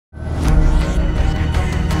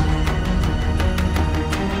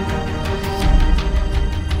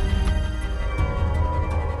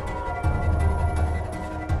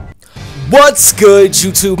What's good,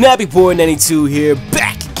 YouTube? NappyBoy92 here,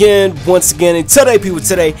 back again, once again, and today, people,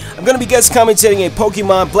 I'm going to be guest commentating a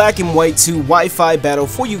Pokemon Black and White 2 Wi-Fi battle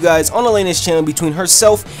for you guys on Elena's channel between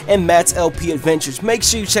herself and MattsLPAdventures. Make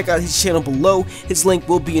sure you check out his channel below. His link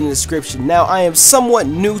will be in the description. Now, I am somewhat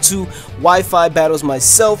new to Wi-Fi battles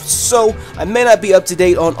myself, so I may not be up to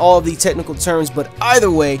date on all of the technical terms, but either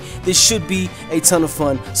way, this should be a ton of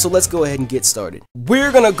fun, so let's go ahead and get started.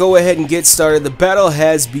 We're going to go ahead and get started. The battle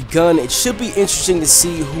has begun. It should be interesting to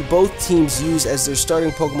see who both teams use as their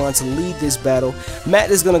starting Pokemon to lead this battle.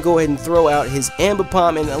 Matt is going to go ahead and throw out his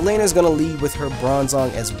Ambipom, and Elena is going to lead with her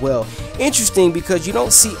Bronzong as well. Interesting because you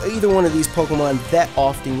don't see either one of these Pokemon that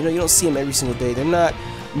often. You don't see them every single day. They're not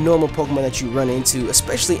normal Pokemon that you run into,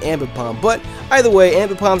 especially Ambipom. But either way,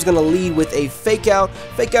 Ambipom's going to lead with a Fake Out.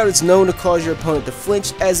 Fake Out is known to cause your opponent to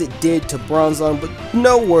flinch, as it did to Bronzong, but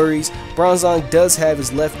no worries. Bronzong does have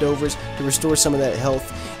his leftovers to restore some of that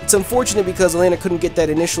health. It's unfortunate because Elena couldn't get that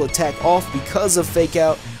initial attack off because of Fake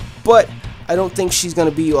Out, but I don't think she's going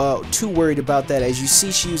to be too worried about that. As you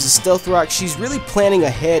see, she uses Stealth Rock. She's really planning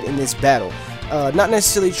ahead in this battle. Not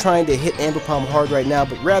necessarily trying to hit Ambipom hard right now,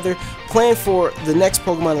 but rather plan for the next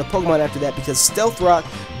Pokemon and the Pokemon after that, because Stealth Rock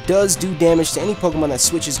does do damage to any Pokemon that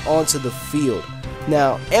switches onto the field.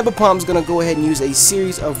 Now, Ambipom's going to go ahead and use a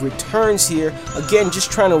series of returns here. Again,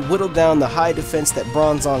 just trying to whittle down the high defense that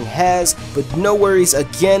Bronzong has, but no worries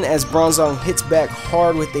again as Bronzong hits back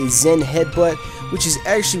hard with a Zen Headbutt, which is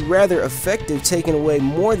actually rather effective, taking away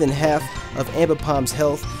more than half of Ambipom's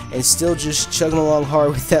health and still just chugging along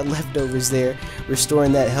hard with that leftovers there,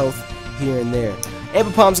 restoring that health here and there.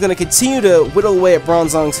 Ambipom's going to continue to whittle away at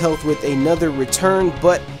Bronzong's health with another return,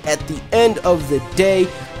 but at the end of the day,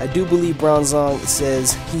 I do believe Bronzong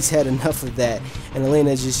says he's had enough of that, and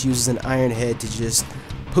Elena just uses an Iron Head to just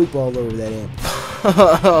poop all over that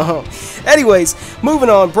Ambipom. Anyways, moving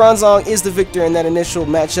on, Bronzong is the victor in that initial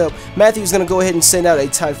matchup. Matthew's going to go ahead and send out a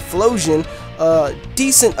Typhlosion.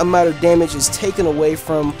 Decent amount of damage is taken away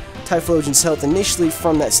from Typhlosion's health initially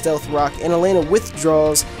from that Stealth Rock, and Elena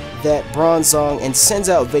withdraws that Bronzong and sends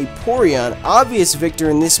out Vaporeon. Obvious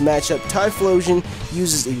victor in this matchup. Typhlosion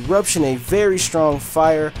uses Eruption, a very strong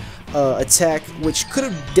fire attack, which could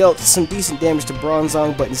have dealt some decent damage to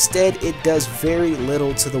Bronzong, but instead it does very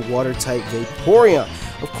little to the water type Vaporeon.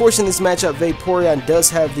 Of course, in this matchup, Vaporeon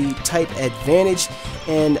does have the type advantage,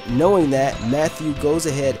 and knowing that, Matthew goes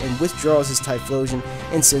ahead and withdraws his Typhlosion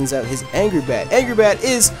and sends out his Angry Bat. Angry Bat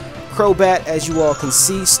is Crobat, as you all can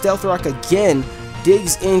see. Stealth Rock again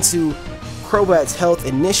digs into Crobat's health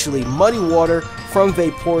initially. Muddy Water from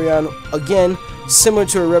Vaporeon, again, similar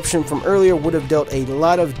to Eruption from earlier, would have dealt a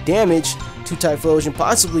lot of damage to Typhlosion,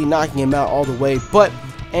 possibly knocking him out all the way, but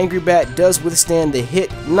Angry Bat does withstand the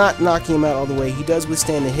hit, not knocking him out all the way. He does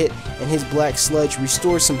withstand the hit, and his Black Sludge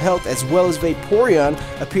restores some health, as well as Vaporeon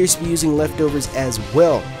appears to be using leftovers as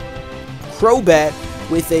well. Crobat,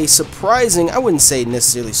 with a surprising, I wouldn't say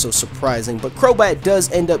necessarily so surprising, but Crobat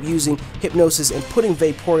does end up using Hypnosis and putting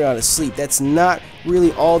Vaporeon to sleep. That's not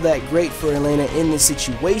really all that great for Elena in this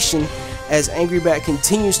situation, as Angry Bat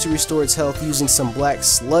continues to restore its health using some Black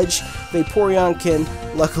Sludge. Vaporeon can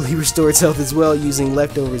luckily restore its health as well using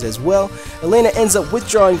leftovers as well. Elena ends up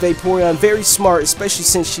withdrawing Vaporeon. Very smart, especially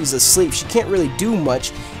since she's asleep. She can't really do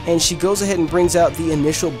much, and she goes ahead and brings out the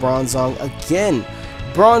initial Bronzong again.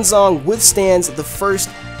 Bronzong withstands the first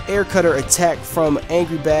Air Cutter attack from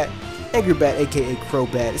Angry Bat. Angry Bat, aka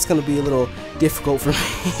Crobat. It's going to be a little difficult for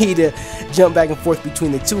me to jump back and forth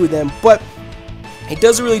between the two of them, but it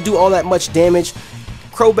doesn't really do all that much damage.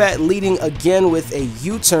 Crobat leading again with a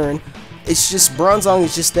U-turn. It's just, Bronzong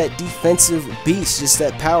is just that defensive beast, just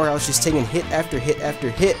that powerhouse, just taking hit after hit after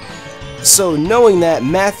hit. So knowing that,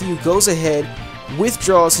 Matthew goes ahead,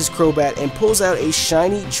 withdraws his Crobat, and pulls out a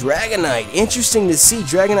shiny Dragonite. Interesting to see.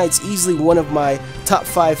 Dragonite's easily one of my top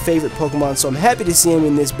 5 favorite Pokemon, so I'm happy to see him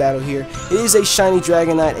in this battle here. It is a shiny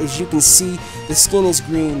Dragonite. As you can see, the skin is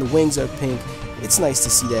green, the wings are pink. It's nice to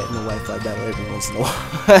see that in a Wi-Fi battle every once in a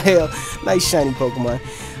while. Nice shiny Pokemon.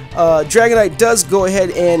 Dragonite does go ahead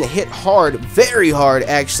and hit hard, very hard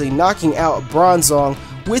actually, knocking out Bronzong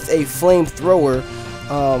with a Flamethrower.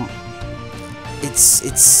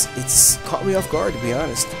 It's caught me off guard, to be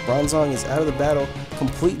honest. Bronzong is out of the battle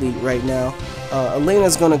completely right now.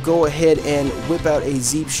 Elena's going to go ahead and whip out a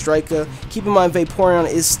Zeep Striker. Keep in mind,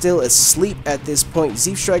 Vaporeon is still asleep at this point.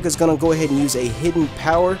 Zeep Striker is going to go ahead and use a Hidden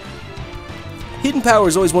Power. Hidden Power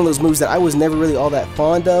is always one of those moves that I was never really all that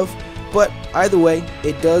fond of, but either way,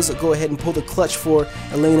 it does go ahead and pull the clutch for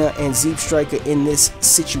Elena and Zeep Striker in this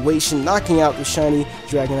situation, knocking out the shiny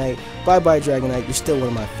Dragonite. Bye-bye, Dragonite. You're still one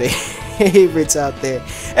of my favorites out there.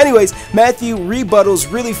 Anyways, Matthew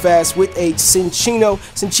rebuttals really fast with a Cinccino.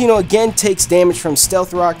 Cinccino again takes damage from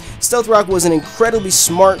Stealth Rock. Stealth Rock was an incredibly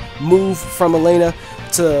smart move from Elena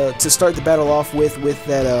to start the battle off with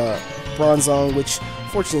that Bronzong, which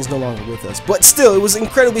fortunately is no longer with us. But still, it was an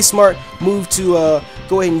incredibly smart move to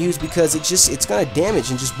go ahead and use, because it's gonna damage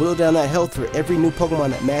and just whittle down that health for every new Pokemon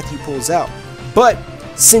that Matthew pulls out. But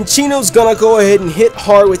Cinccino's gonna go ahead and hit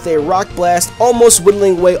hard with a Rock Blast, almost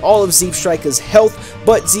whittling away all of Zebstrika's health,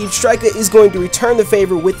 but Zebstrika is going to return the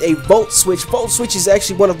favor with a Volt Switch. Volt Switch is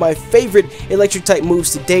actually one of my favorite electric type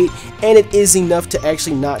moves to date, and it is enough to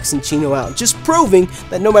actually knock Cinccino out, just proving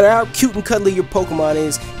that no matter how cute and cuddly your Pokemon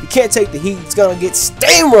is, you can't take the heat, it's gonna get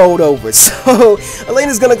steamrolled over. So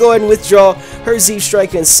Elena's gonna go ahead and withdraw her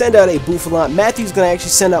Zebstrika and send out a Bouffalant. Matthew's gonna actually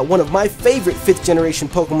send out one of my favorite 5th generation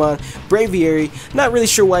Pokemon, Braviary. Not really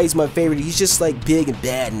sure why he's my favorite. He's just like big and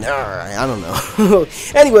bad and I don't know.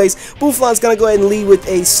 Anyways, Bouffalant's gonna go ahead and lead with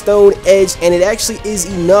a Stone Edge, and it actually is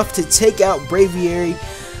enough to take out Braviary.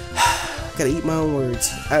 Gotta eat my own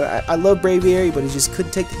words. I love Braviary, but it just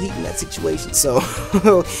couldn't take the heat in that situation. So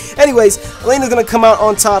anyways, Elena's gonna come out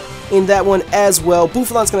on top in that one as well.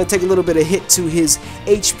 Bouffalant's gonna take a little bit of hit to his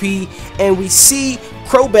HP, and we see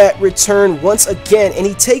Crobat return once again, and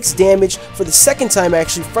he takes damage for the second time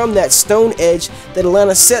actually from that Stone Edge that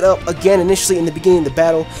Elena set up again initially in the beginning of the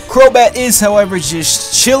battle. Crobat is, however,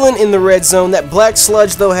 just chilling in the red zone. That Black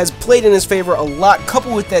Sludge, though, has played in his favor a lot,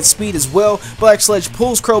 coupled with that speed as well. Black Sludge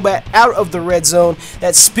pulls Crobat out of the red zone.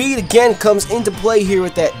 That speed again comes into play here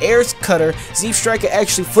with that Air Cutter. Zebstrika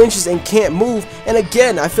actually flinches and can't move, and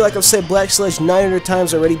again, I feel like I've said Black Sludge 900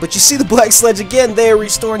 times already, but you see the Black Sludge again there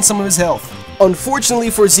restoring some of his health.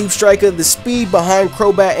 Unfortunately for Zebstrika, the speed behind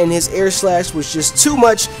Crobat and his Air Slash was just too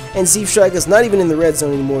much, and Zebstrika's not even in the red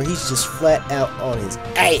zone anymore. He's just flat out on his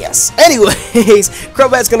ass. Anyways,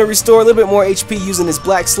 Crobat's going to restore a little bit more HP using his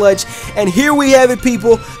Black Sludge, and here we have it,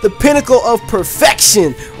 people. The pinnacle of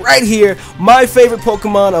perfection right here. My favorite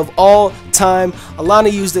Pokemon of all time.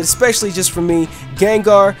 Alana used it especially just for me.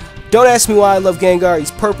 Gengar. Don't ask me why I love Gengar.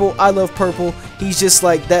 He's purple. I love purple. He's just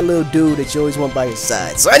like that little dude that you always want by your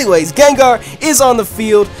side. So anyways, Gengar is on the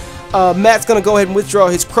field. Matt's going to go ahead and withdraw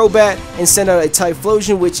his Crobat and send out a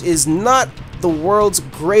Typhlosion, which is not the world's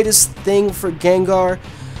greatest thing for Gengar.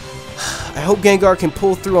 I hope Gengar can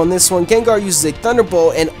pull through on this one. Gengar uses a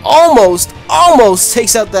Thunderbolt and almost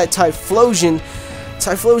takes out that Typhlosion.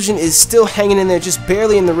 Typhlosion is still hanging in there, just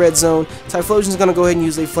barely in the red zone. Typhlosion's going to go ahead and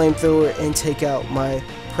use a Flamethrower and take out my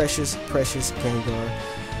precious Gengar.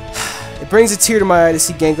 It brings a tear to my eye to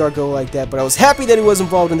see Gengar go like that, but I was happy that he was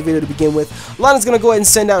involved in the video to begin with. Lana's going to go ahead and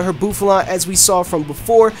send out her Bouffalant as we saw from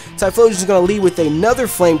before. Typhlosion's going to lead with another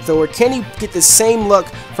Flamethrower. Can he get the same luck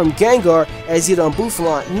from Gengar as he did on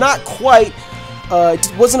Bouffalant? Not quite.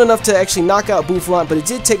 It wasn't enough to actually knock out Bouffalant, but it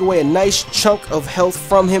did take away a nice chunk of health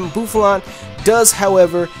from him. Bouffalant does,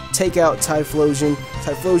 however, take out Typhlosion.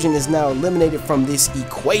 Typhlosion is now eliminated from this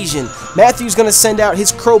equation. Matthew's going to send out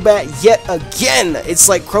his Crobat yet again. It's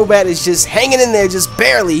like Crobat is just hanging in there, just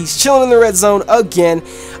barely. He's chilling in the red zone again.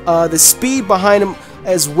 The speed behind him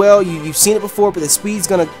as well, you've seen it before, but the speed's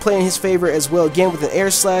going to play in his favor as well, again with an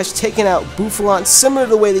Air Slash, taking out Bouffalant, similar to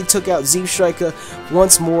the way they took out Zebstrika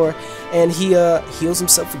once more, and he heals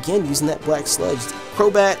himself again using that Black Sludge.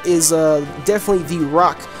 Crobat is definitely the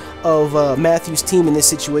rock of Matthew's team in this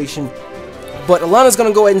situation. But Alana's going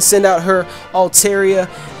to go ahead and send out her Altaria,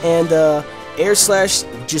 and Air Slash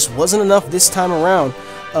just wasn't enough this time around.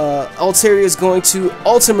 Altaria is going to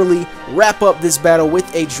ultimately wrap up this battle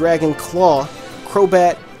with a Dragon Claw.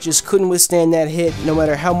 Crobat just couldn't withstand that hit. No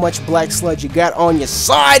matter how much Black Sludge you got on your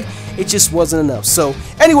side, it just wasn't enough. So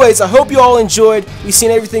anyways, I hope you all enjoyed. We've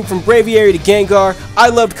seen everything from Braviary to Gengar. I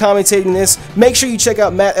loved commentating this. Make sure you check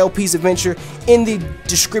out MattsLP's adventure in the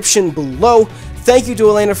description below. Thank you to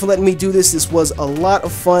Elena for letting me do this. This was a lot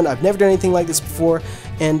of fun. I've never done anything like this before.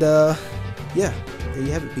 And yeah, there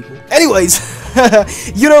you have it, people. Anyways,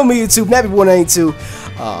 you know me, YouTube, NappyBoy92.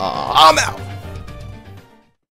 I'm out.